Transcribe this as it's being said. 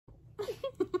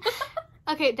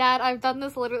Okay, Dad, I've done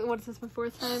this literally, what is this, my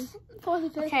fourth time? Fourth or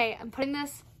fifth. Okay, I'm putting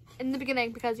this in the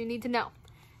beginning because you need to know.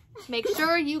 Make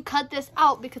sure you cut this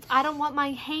out because I don't want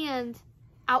my hand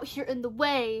out here in the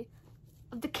way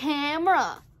of the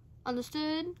camera.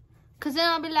 Understood? Because then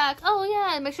I'll be like, oh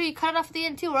yeah, make sure you cut it off at the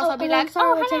end too, or else I'll be like,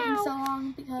 sorry we're hello. taking so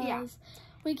long because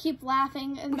we keep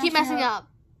laughing and we keep messing up.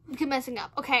 We keep messing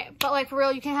up. Okay, but like for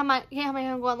real, you can't have my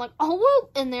hand going like, oh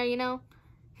whoop in there, you know?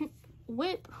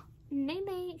 Whip. Nay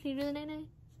nay. Can you do the nay nay?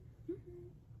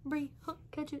 Bree, huh,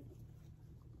 catch it.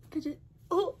 Catch it.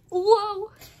 Oh,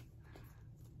 whoa.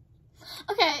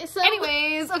 Okay, so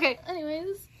Anyways,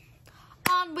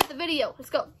 on with the video. Let's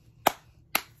go.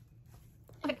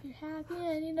 If you're happy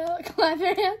and you know it, clap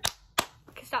your hands.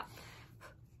 Okay, stop.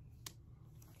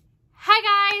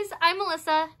 Hi guys, I'm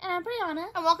Alyssa. And I'm Brianna.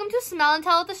 And welcome to Smell and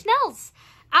Tell with the Schnells.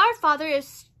 Our father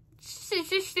is that's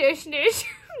his name.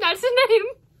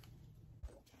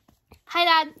 Hi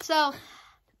Dad. So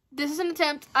this is an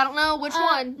attempt. I don't know which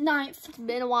one. 9th. It's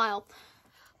been a while.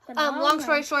 Long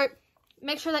story short,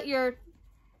 make sure that you're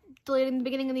deleting the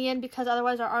beginning and the end because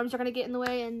otherwise our arms are gonna get in the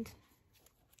way and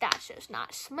that's just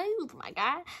not smooth, my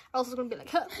guy. Or else it's gonna be like,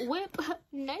 huh, whip,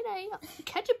 nay nay,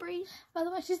 catch a Bree. By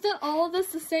the way, she's done all of this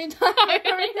the same time.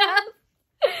 Right now.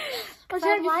 We're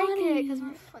trying to be funny. Because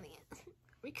we're funny.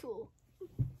 We're cool.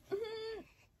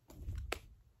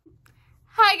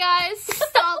 Hi guys,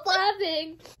 stop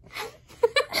laughing.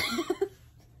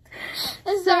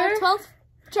 This is our 12th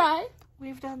try.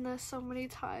 We've done this so many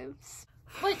times.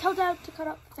 Wait, tell Dad to cut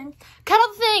up the thing. Cut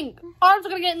out the thing. Arms are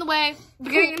gonna get in the way.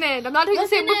 Beginning and end. I'm not taking the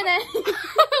same. Whoa.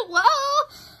 Whoa!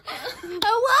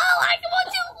 I want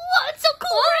to. Whoa, it's so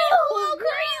cool. Whoa,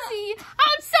 crazy.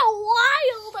 I'm so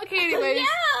wild. Okay, anyways.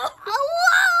 Yeah.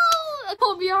 Whoa.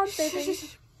 Oh, Beyonce thing.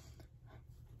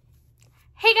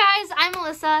 Hey guys, I'm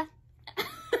Alyssa.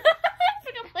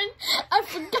 I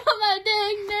forgot my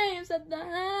dang name. Said na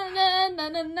na na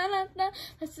na na na na.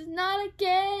 This is not a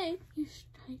game. You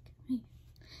strike me.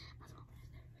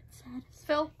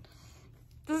 Phil,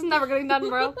 this is never getting done,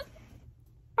 bro.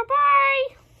 Bye bye.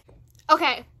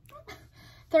 Okay.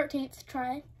 13th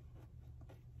try.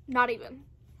 Not even.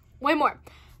 Way more.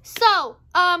 So,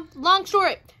 long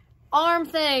story. Arm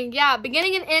thing. Yeah,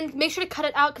 beginning and end. Make sure to cut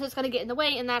it out because it's going to get in the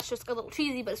way, and that's just a little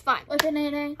cheesy, but it's fine. With a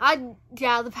nay-nay.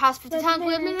 Yeah, the past 50 times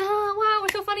we've been, oh, wow, we're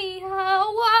so funny. Oh,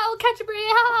 wow, catch a Bree.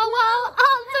 Oh, wow.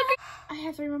 Oh, so good. I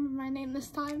have to remember my name this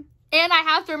time. And I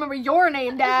have to remember your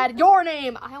name, Dad. Your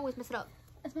name. I always mess it up.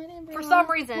 Is my name Brianna? For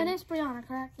some reason. My name's Brianna,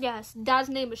 correct? Yes, Dad's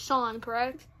name is Sean,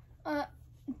 correct?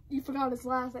 You forgot his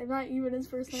last name, not even his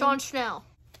first name. Sean Schnell.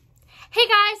 Hey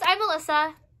guys, I'm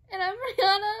Alyssa. And I'm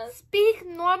Brianna. Speak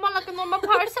normal like a normal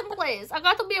person, please. I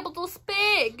got to be able to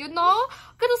speak, you know?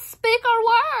 I got to speak our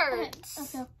words.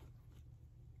 Okay.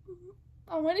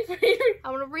 I'm waiting for you. I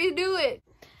want to redo it.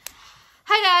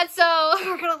 Hi, Dad. So,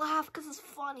 we're going to laugh because it's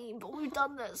funny, but we've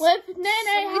done this. Whip,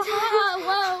 nay-nay,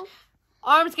 whoa.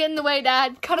 Arms get in the way,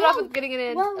 Dad. Cut it off at the beginning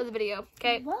and end of the video,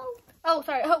 okay? Whoa. Oh,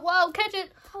 sorry. Whoa, catch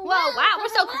it. Whoa, wow, we're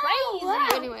so crazy. Wow.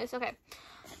 Anyways, okay.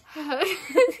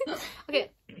 Okay,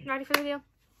 ready for the video?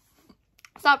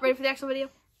 Stop, ready for the actual video?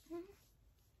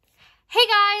 Hey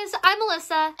guys, I'm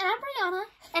Alyssa. And I'm Brianna.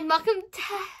 And welcome to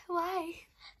why?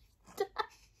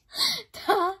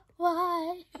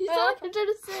 Why? You sound like I'm trying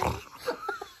to sing.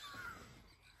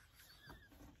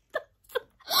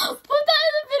 Put that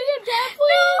in the video, Dad,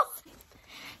 please.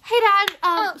 Hey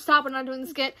Dad, stop, we're not doing the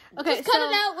skit. Okay, just cut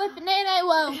it out with nay-nay,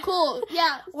 whoa, cool,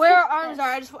 yeah. Where our arms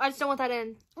are, I just don't want that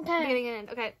in. Okay. Beginning and end,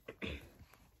 okay.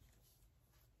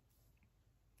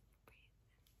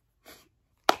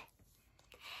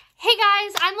 Hey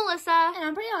guys, I'm Alyssa. And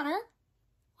I'm Brianna.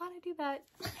 Why'd I do that?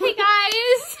 Hey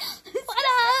guys! What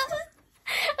up?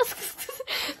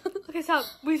 Okay, stop.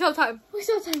 We still have time.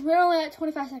 We're only at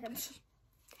 25 seconds.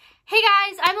 Hey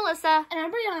guys, I'm Alyssa. And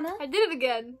I'm Brianna. I did it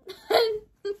again. Okay,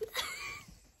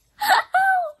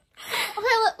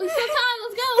 look, we still have time.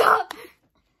 Let's go. Stop.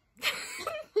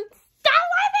 Stop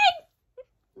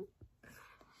laughing!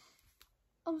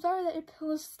 I'm sorry that your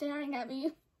pillow's staring at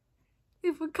me.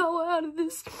 If we go out of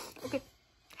this. Okay.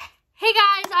 Hey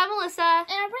guys, I'm Alyssa. And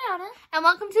I'm Brianna. And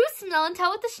welcome to Smell and Tell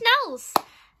with the Schnells.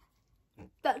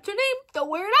 That's your name.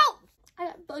 Don't wear it out. I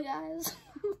got bug eyes.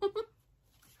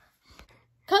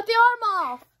 Cut the arm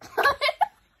off.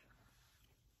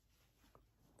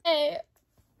 Hey.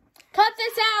 Cut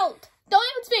this out. Don't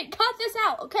even speak. Cut this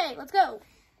out. Okay, let's go.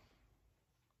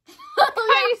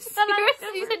 Are you serious?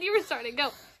 You said you were starting.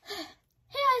 Go.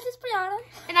 Hey guys, it's Brianna.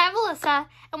 And I'm Alyssa.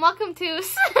 And welcome to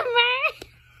Summer.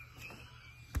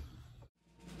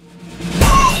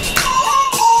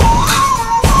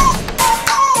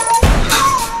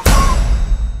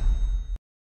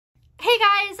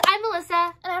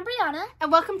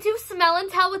 welcome to Smell and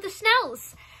Tell with the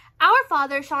Schnells. Our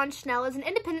father, Sean Schnell, is an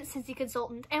independent Scentsy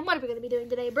consultant. And what are we going to be doing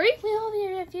today, Brie? We will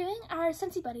be reviewing our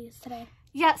Scentsy buddies today.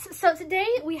 Yes, so today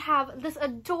we have this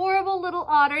adorable little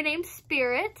otter named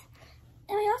Spirit.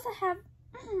 And we also have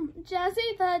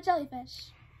Jazzie the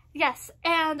Jellyfish. Yes,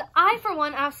 and I, for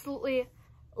one, absolutely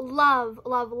love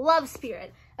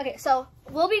Spirit. Okay, so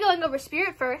we'll be going over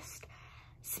Spirit first.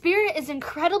 Spirit is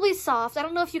incredibly soft. I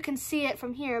don't know if you can see it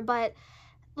from here, but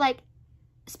like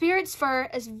Spirit's fur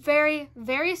is very,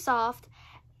 very soft.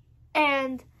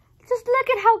 And just look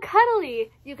at how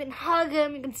cuddly. You can hug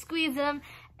him, you can squeeze him.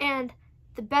 And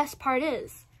the best part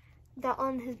is that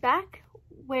on his back,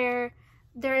 where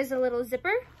there is a little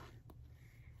zipper,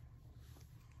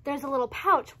 there's a little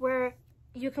pouch where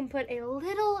you can put a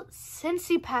little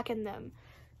Scentsy pack in them.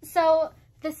 So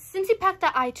the Scentsy pack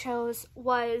that I chose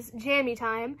was Jammy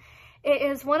Time. It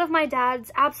is one of my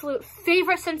dad's absolute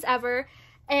favorite scents ever.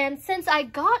 And since I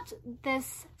got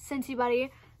this Scentsy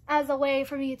buddy as a way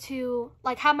for me to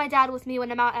like have my dad with me when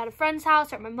I'm out at a friend's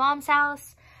house or at my mom's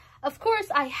house, of course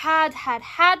I had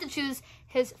to choose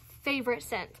his favorite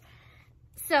scent.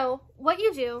 So what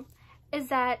you do is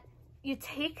that you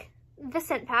take the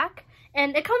scent pack,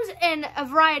 and it comes in a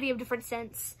variety of different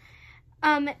scents,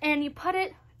 and you put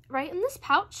it right in this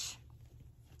pouch,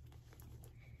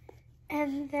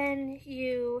 and then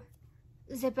you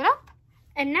zip it up,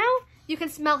 and now you can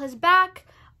smell his back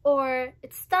or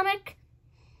its stomach,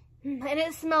 and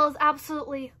it smells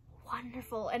absolutely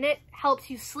wonderful, and it helps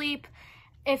you sleep.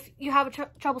 If you have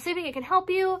trouble sleeping, it can help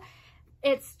you.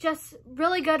 It's just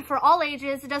really good for all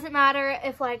ages. It doesn't matter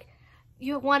if like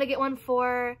you want to get one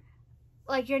for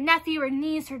like your nephew or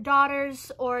niece or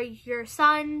daughters or your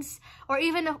sons, or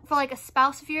even for like a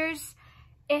spouse of yours.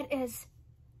 It is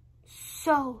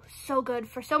so good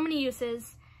for so many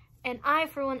uses, and I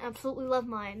for one absolutely love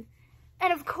mine.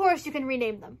 And of course you can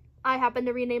rename them. I happen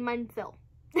to rename mine Phil.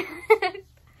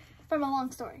 From a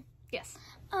long story. Yes.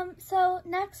 So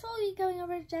next we'll be going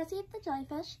over Jazzie the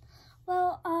Jellyfish.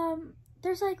 Well,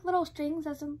 there's like little strings,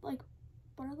 as in like,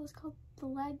 what are those called? The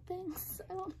leg things?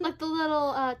 I don't know. Like the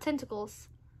little tentacles.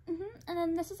 And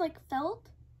then this is like felt,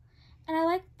 and I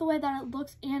like the way that it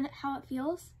looks and how it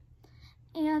feels.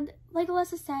 And like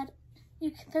Alyssa said,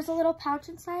 there's a little pouch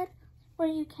inside where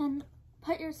you can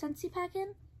put your Scentsy pack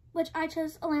in, which I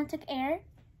chose Atlantic Air.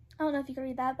 I don't know if you can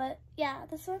read that, but yeah,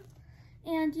 this one.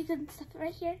 And you can stuff it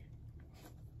right here.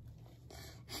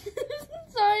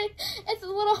 Sorry, it's a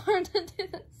little hard to do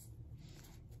this.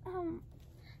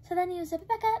 So then you zip it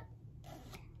back up.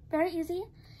 Very easy.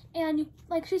 And you,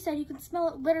 like she said, you can smell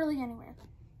it literally anywhere,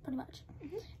 pretty much.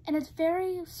 And it's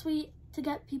very sweet to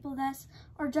get people this,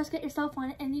 or just get yourself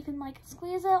one, and you can like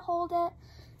squeeze it, hold it,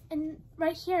 and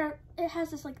right here it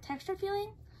has this like texture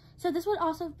feeling. So this would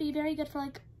also be very good for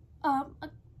like a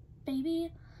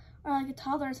baby or like a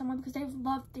toddler or someone, because they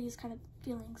love these kind of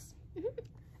feelings.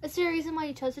 Is there a reason why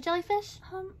you chose the jellyfish?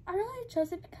 I really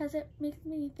chose it because it makes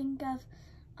me think of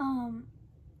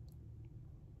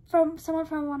from someone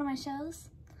from one of my shows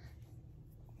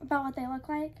about what they look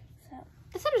like. So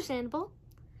it's understandable.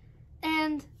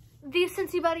 And these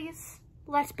Scentsy buddies,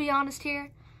 let's be honest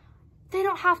here, they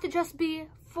don't have to just be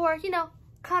for, you know,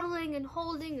 cuddling and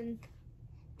holding and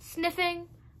sniffing.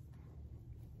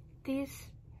 These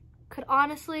could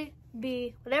honestly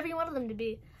be whatever you wanted them to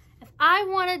be. If I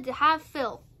wanted to have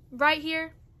Phil right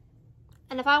here,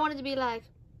 and if I wanted to be like,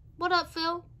 what up,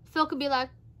 Phil? Phil could be like,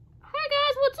 hi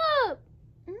guys, what's up?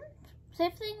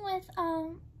 Same thing with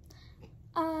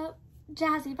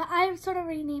Jazzie, but I sort of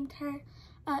renamed her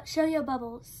Shoyo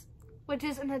Bubbles, which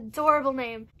is an adorable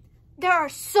name. There are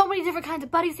so many different kinds of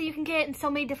buddies that you can get, and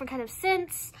so many different kinds of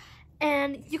scents,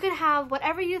 and you can have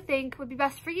whatever you think would be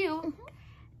best for you.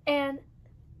 And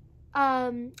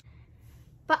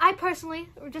but I personally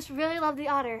just really love the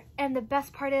Otter, and the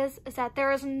best part is that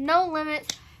there is no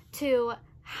limit to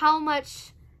how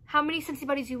many Scentsy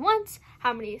buddies you want,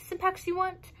 how many scent packs you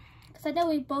want. Because I know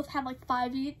we both have like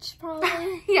 5 each,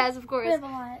 probably. Yes, of course. We have a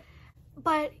lot.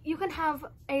 But you can have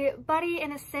a buddy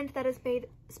and a scent that is made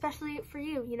especially for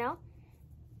you, you know?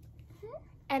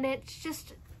 And it's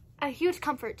just a huge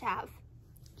comfort to have.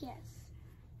 Yes.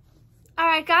 All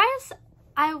right, guys.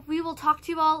 We will talk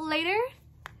to you all later.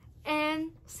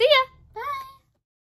 And see ya!